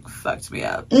just like fucked me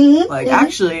up. Like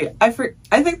actually, I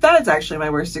think that's actually my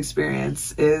worst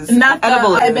experience is not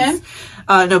edible.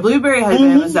 No, blueberry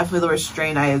headband was Mm-hmm. definitely the worst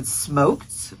strain I had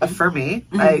smoked. For me,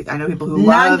 I know people who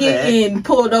not love getting it.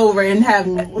 pulled over and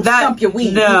having stump your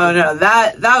weed. No,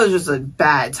 that was just a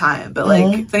bad time. But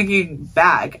like thinking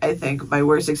back, I think my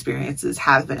worst experiences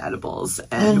have been edibles.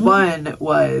 And one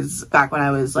was back when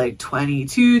I was like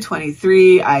 22,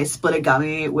 23. I split a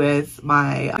gummy with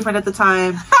my friend at the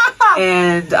time,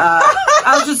 and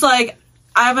I was just like,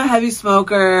 I'm a heavy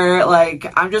smoker.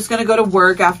 Like, I'm just gonna go to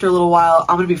work after a little while.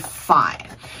 I'm gonna be fine.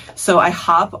 So I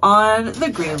hop on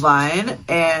the green line,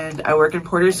 and I work in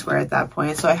Porter Square at that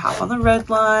point. So I hop on the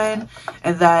red line,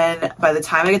 and then by the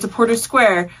time I get to Porter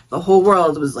Square, the whole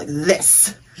world was like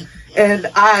this. And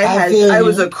I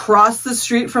was across the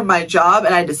street from my job,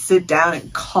 and I had to sit down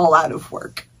and call out of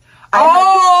work.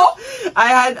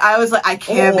 I was like, I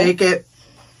can't make it.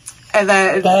 And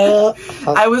then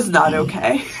I was not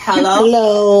okay.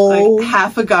 Hello. Like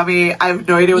half a gummy. I have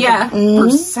no idea what the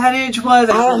percentage was.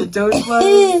 I don't know what the dose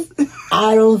was.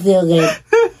 I don't feel good.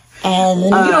 And you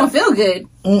don't feel good.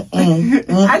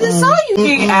 I just saw you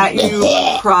looking at you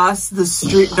across the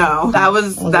street. No, that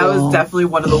was definitely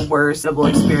one of the worst edible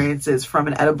experiences from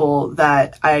an edible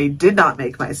that I did not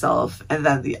make myself. And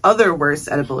then the other worst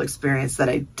edible experience that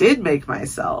I did make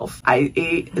myself, I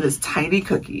ate this tiny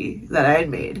cookie that I had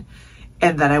made,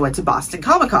 and then I went to Boston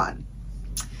Comic-Con.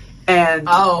 And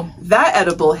that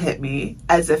edible hit me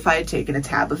as if I had taken a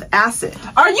tab of acid.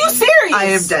 Are you serious? I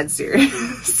am dead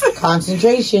serious.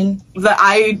 Concentration. That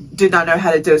I did not know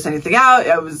how to dose anything out.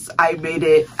 I made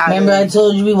it. Remember, I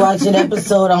told you we watched an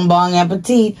episode on Bong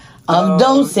Appetit of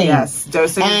dosing. Yes,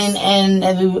 dosing. And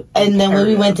then when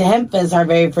we went to Hempfest our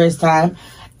very first time,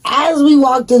 as we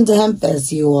walked into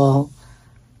Hempfest, you all,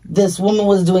 this woman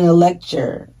was doing a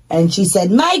lecture, and she said,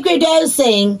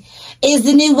 microdosing is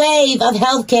the new wave of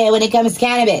healthcare when it comes to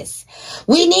cannabis.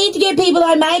 We need to get people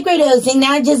on microdosing,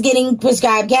 not just getting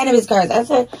prescribed cannabis cards. I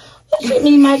said, what you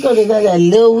mean microdosing? That's a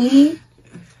little weed?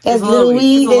 That's little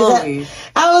weed?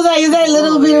 I was like, is that a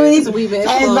little bit of weed?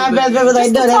 And my best friend was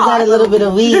like, no, that's not a little bit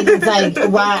of weed. It's like,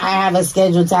 why I have a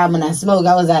scheduled time when I smoke.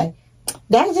 I was like,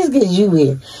 that's just because you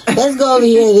weird. Let's go over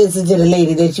here and listen to the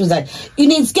lady that she was like, you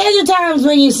need scheduled times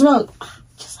when you smoke.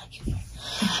 Just like you.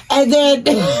 And then...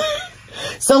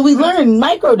 So we learned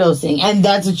microdosing, and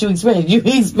that's what you experienced. You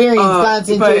experienced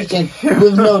concentration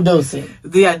with no dosing.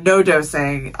 Yeah, no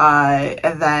dosing.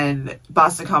 And then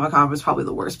Boston Comic-Con was probably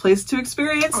the worst place to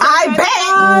experience. I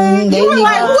bet! You were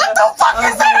like, what the fuck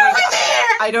is that over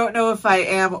there? I don't know if I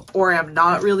am or am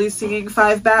not really seeing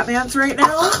 5 Batmans right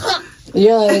now.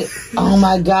 You're like, oh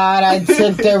my God, I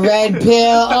took the red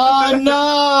pill. Oh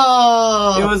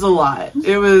no! It was a lot.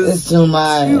 It's too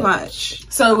much. Too much.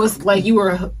 So it was like you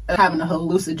were having a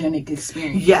hallucinogenic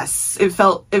experience. Yes, it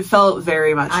felt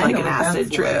very much like an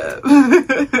acid trip.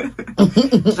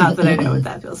 Not that I know what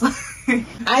that feels like.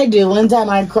 I do. One time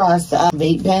I crossed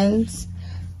vape pens,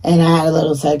 and I had a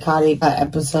little psychotic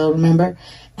episode. Remember?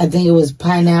 I think it was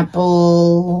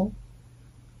Pineapple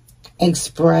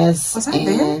Express. Was I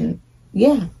there?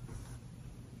 Yeah.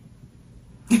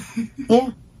 Yeah.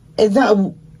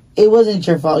 It wasn't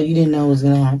your fault. You didn't know it was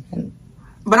going to happen.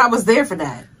 But I was there for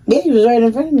that. Yeah, you was right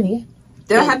in front of me, yeah.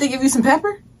 Did I have to give you some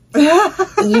pepper? You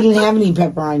didn't have any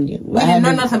pepper on you. We didn't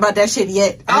know nothing about that shit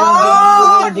yet.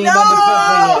 I don't know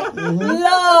about the pepper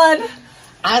yet. Lord!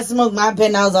 I smoked my pen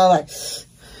and I was all like,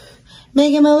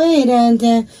 making my way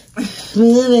downtown,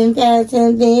 moving fast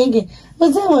and thinking.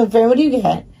 What's that one, friend? What do you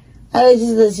got? I was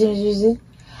just listening to you.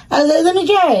 I was like, let me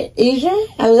try it. Are you sure?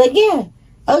 I was like, yeah.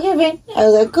 Okay, friend. I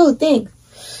was like, cool, thanks.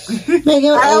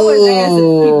 I always ask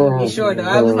people to be sure, though.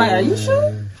 I was like, are you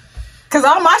sure? Because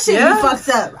all my shit be fucked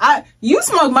up. You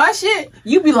smoke my shit,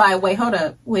 you be like, wait, hold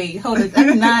up. I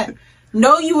did not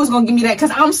know you was going to give me that.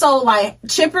 Because I'm so, like,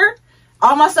 chipper.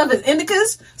 All my stuff is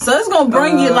indicas. So it's going to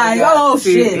bring you like, oh,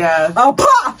 shit. Yeah. Oh,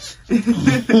 pop!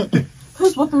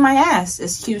 Who's whooping my ass?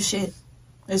 It's cute shit.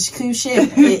 It's cute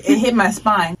shit. It hit my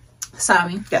spine.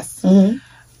 Sami. Yes. Mm-hmm.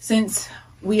 Since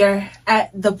we are at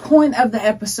the point of the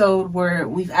episode where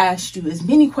we've asked you as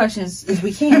many questions as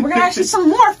we can, we're going to ask you some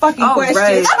more fucking questions.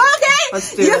 Right. Okay?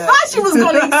 Let's do You it. thought you was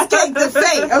going to escape the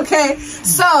fate, okay?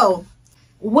 So,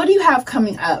 what do you have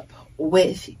coming up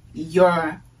with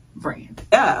your brand?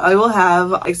 Yeah, I will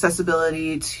have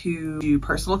accessibility to do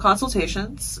personal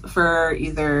consultations for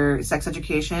either sex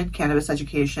education, cannabis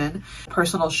education,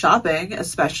 personal shopping,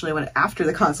 especially when after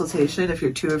the consultation, if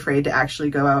you're too afraid to actually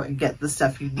go out and get the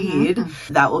stuff you need.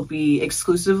 That will be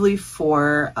exclusively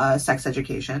for sex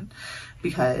education,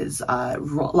 because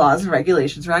laws and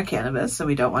regulations around cannabis, so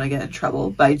we don't want to get in trouble.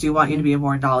 But I do want you to be a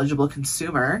more knowledgeable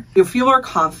consumer. You'll feel more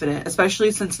confident, especially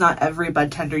since not every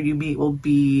bud tender you meet will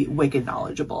be wicked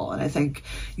knowledgeable. And I think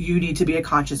you need to be a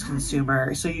conscious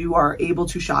consumer so you are able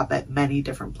to shop at many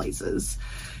different places.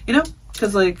 You know,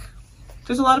 because like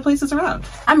there's a lot of places around.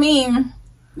 I mean,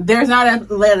 there's not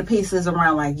a lot of pieces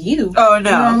around like you. Oh, no. You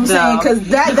know what I'm saying? Because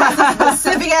that's a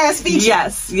specific ass feature.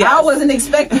 Yes. I wasn't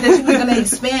expecting that you were going to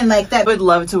expand like that. I would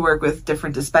love to work with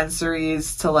different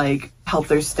dispensaries to like help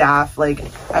their staff. Like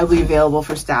I'll be available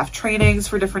for staff trainings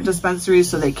for different dispensaries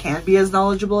so they can be as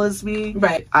knowledgeable as me.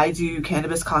 Right. I do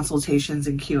cannabis consultations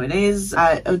and Q&As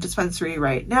at a dispensary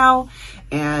right now,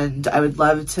 and I would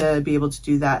love to be able to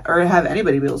do that, or have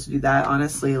anybody be able to do that,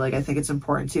 honestly. Like I think it's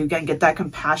important to, again, get that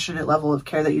compassionate level of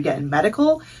care that you get in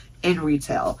medical and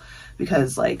retail,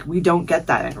 because like we don't get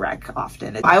that in rec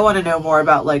often. I want to know more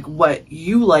about like what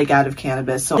you like out of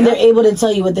cannabis, so and they're able to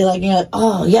tell you what they like, and you're like,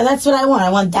 oh yeah, that's what I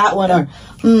want that one, or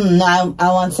no, I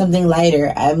want something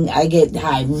lighter. I get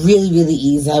high really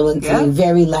easy. I want something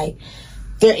very light.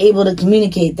 They're able to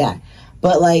communicate that.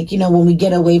 But like, you know, when we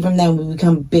get away from that, we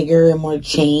become bigger and more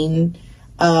chain,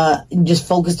 just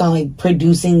focused on like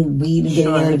producing weed and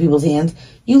getting it into people's hands,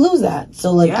 you lose that.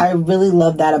 So like, I really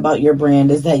love that about your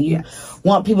brand, is that you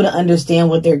want people to understand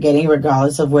what they're getting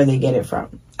regardless of where they get it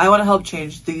from. I want to help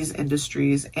change these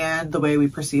industries and the way we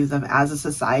perceive them as a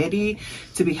society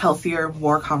to be healthier,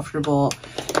 more comfortable,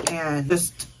 and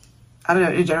just, I don't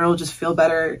know, in general, just feel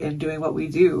better in doing what we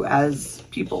do as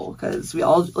people. Because we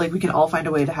all, like, we can all find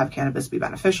a way to have cannabis be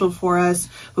beneficial for us,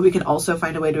 but we can also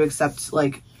find a way to accept,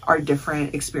 like, our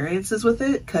different experiences with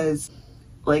it. Because,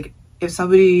 like, if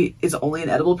somebody is only an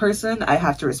edible person, I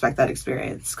have to respect that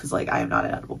experience, because, like, I am not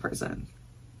an edible person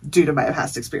due to my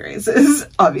past experiences,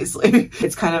 obviously.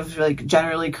 It's kind of like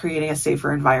generally creating a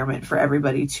safer environment for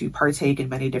everybody to partake in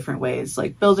many different ways,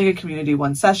 like building a community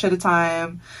one sesh at a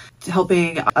time,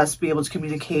 helping us be able to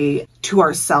communicate to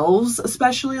ourselves,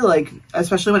 especially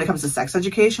when it comes to sex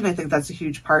education. I think that's a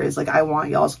huge part, is like, I want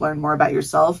y'all to learn more about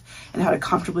yourself and how to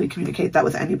comfortably communicate that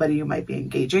with anybody you might be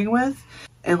engaging with.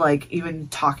 And like even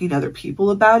talking to other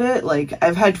people about it. Like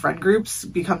I've had friend groups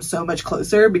become so much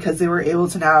closer because they were able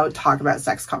to now talk about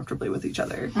sex comfortably with each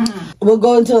other. We'll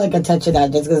go into like a touch of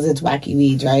that just because it's Wacky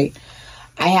Weeds, right?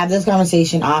 I have this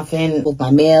conversation often with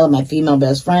my male, my female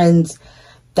best friends,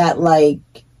 that like,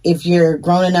 if you're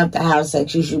grown enough to have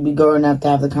sex, you should be grown enough to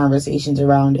have the conversations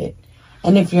around it.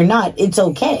 And if you're not, it's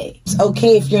okay. It's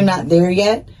okay if you're not there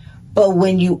yet. But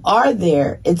when you are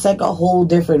there, it's like a whole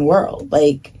different world.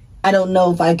 Like, I don't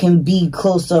know if I can be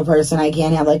close to a person, I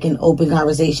can't have like an open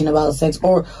conversation about sex,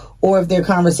 or if their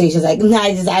conversation's like, nah,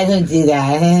 I don't do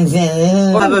that.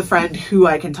 I have a friend who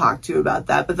I can talk to about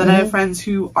that, but then I have friends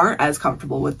who aren't as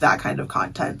comfortable with that kind of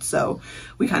content. So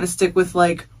we kind of stick with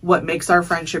like what makes our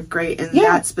friendship great in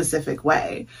that specific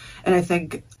way. And I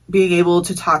think being able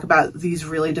to talk about these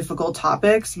really difficult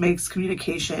topics makes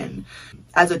communication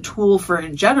as a tool for,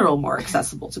 in general, more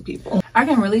accessible to people. I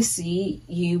can really see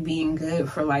you being good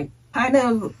for like kind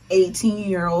of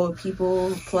 18-year-old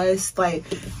people, plus like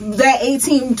that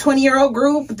 18, 20-year-old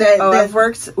group that I've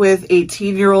worked with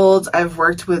 18-year-olds. I've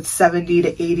worked with 70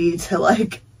 to 80 to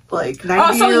like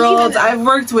 90-year-olds. I've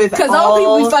worked with because old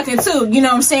people be fucking too, you know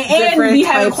what I'm saying? And we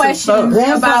have a question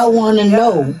Grandpa want to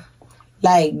know,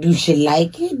 like, do she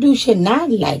like it? Do she not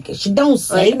like it? She don't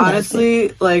say like,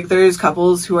 honestly, like, there's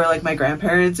couples who are like my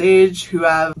grandparents' age who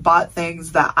have bought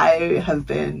things that I have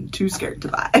been too scared to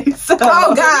buy. So,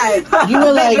 oh God, you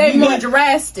were like, they're more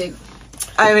drastic.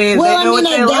 I mean, well, they know I mean, what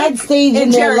they at like. that stage in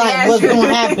their life, what's going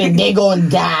to happen? They're going to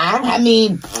die. I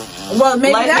mean, well,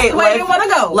 maybe that's the way they want to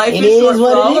go. Life is short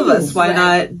for all of us. Why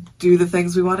not do the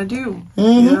things we want to do?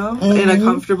 You know, in a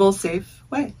comfortable, safe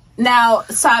way. Now,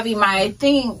 Savi, my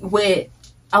thing with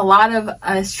a lot of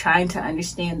us trying to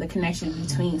understand the connection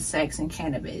between sex and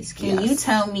cannabis. Can you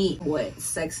tell me what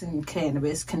sex and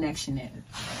cannabis connection is?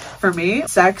 For me,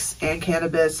 sex and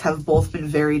cannabis have both been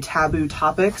very taboo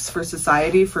topics for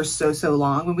society for so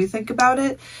long when we think about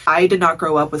it. I did not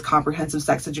grow up with comprehensive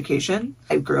sex education.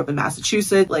 I grew up in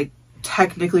Massachusetts. Like,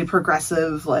 technically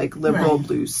progressive, like liberal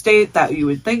blue state that you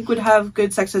would think would have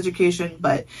good sex education,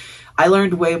 but I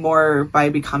learned way more by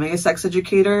becoming a sex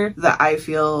educator that I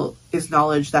feel is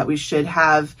knowledge that we should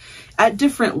have at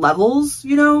different levels,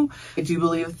 you know? I do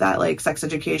believe that like sex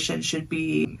education should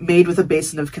be made with a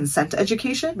basin of consent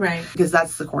education. Right. Because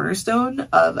that's the cornerstone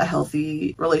of a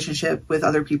healthy relationship with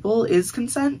other people is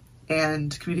consent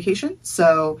and communication.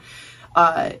 So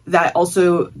that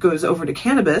also goes over to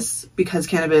cannabis, because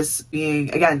cannabis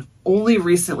being, again, only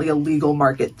recently a legal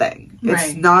market thing.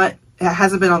 It's not, it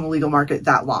hasn't been on the legal market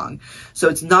that long. So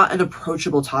it's not an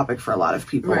approachable topic for a lot of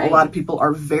people. Right. A lot of people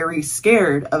are very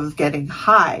scared of getting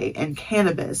high and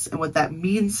cannabis and what that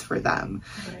means for them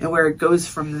and where it goes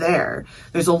from there.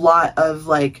 There's a lot of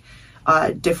like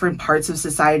different parts of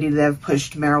society that have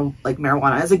pushed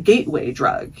marijuana as a gateway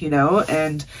drug, you know,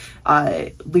 and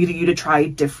leading you to try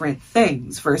different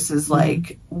things versus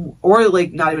like, or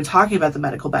like not even talking about the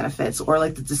medical benefits, or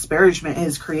like the disparagement it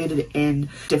has created in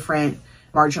different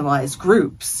marginalized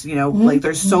groups, you know, like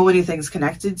there's so many things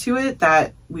connected to it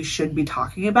that we should be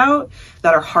talking about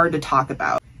that are hard to talk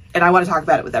about. And I want to talk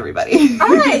about it with everybody. All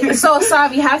right. So,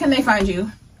 Savi, how can they find you?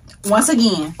 Once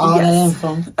again, all that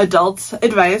info. Adult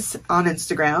Advice on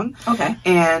Instagram. Okay.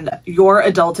 And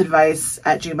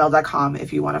youradultadvice@gmail.com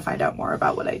if you want to find out more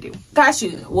about what I do. Got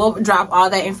you. We'll drop all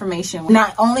that information,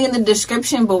 not only in the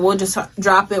description, but we'll just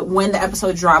drop it when the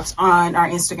episode drops on our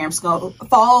Instagram. So go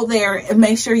follow there and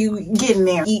make sure you get in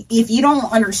there. If you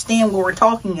don't understand what we're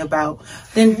talking about,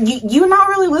 then you're not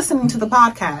really listening to the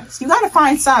podcast. You got to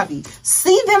find Savi.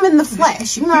 See them in the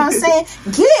flesh. You know what I'm saying?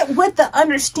 Get with the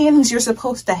understandings you're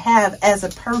supposed to have as a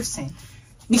person,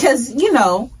 because you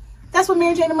know that's what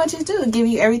Mary Jane and Munchies do, give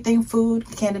you everything: food,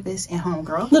 cannabis, and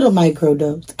homegirl. Little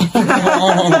microdose.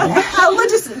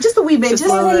 just a wee bit, just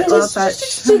a little touch.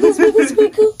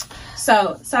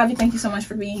 So, Savi, thank you so much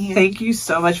for being here. Thank you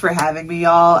so much for having me,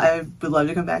 y'all. I would love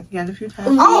to come back again a few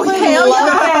times. Oh, hell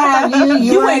yeah.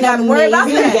 You ain't got to worry about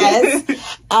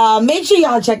that. Make sure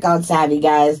y'all check out Savvy,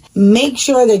 guys. Make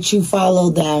sure that you follow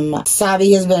them.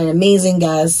 Savvy has been an amazing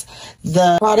guest.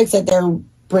 The products that they're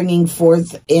bringing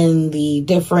forth in the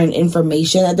different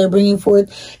information that they're bringing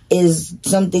forth is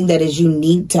something that is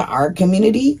unique to our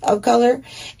community of color.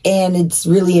 And it's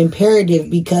really imperative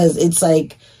because it's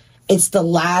like, it's the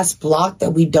last block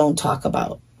that we don't talk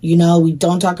about. You know, we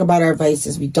don't talk about our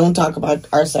vices. We don't talk about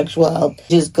our sexual health.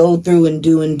 Just go through and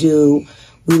do.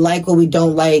 We like what we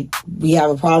don't like. We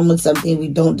have a problem with something. We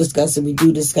don't discuss it. We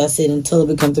do discuss it until it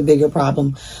becomes a bigger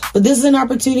problem. But this is an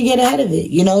opportunity to get ahead of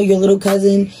it. You know, your little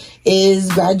cousin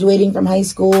is graduating from high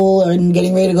school and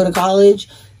getting ready to go to college.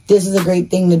 This is a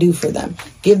great thing to do for them.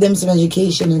 Give them some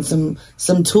education and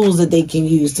some tools that they can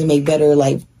use to make better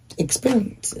life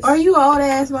experiences. Are you old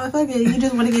ass motherfucker? You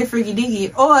just want to get freaky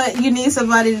deaky, or you need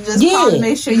somebody to just call and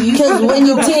make sure you. Because when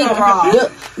you take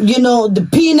the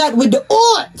peanut with the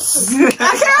oats. I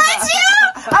can't you.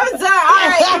 I'm done. All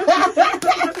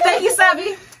right. Thank you, Sabi.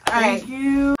 All right. Thank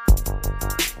you.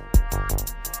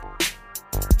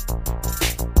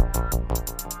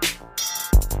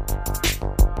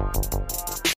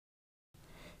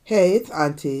 Hey, it's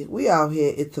Auntie. We out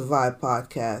here. It's a Vibe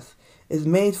podcast. It's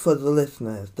made for the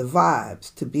listeners, the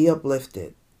vibes, to be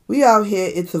uplifted. We out here.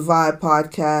 It's a Vibe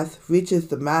podcast reaches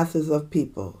the masses of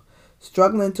people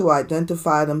struggling to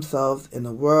identify themselves in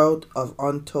a world of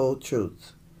untold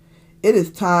truths. It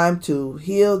is time to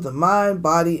heal the mind,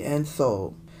 body, and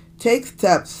soul. Take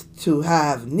steps to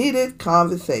have needed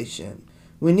conversation.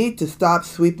 We need to stop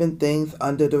sweeping things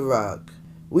under the rug.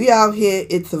 We out here.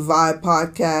 It's a Vibe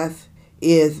podcast.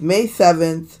 Is May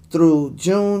 7th through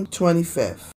June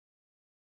 25th.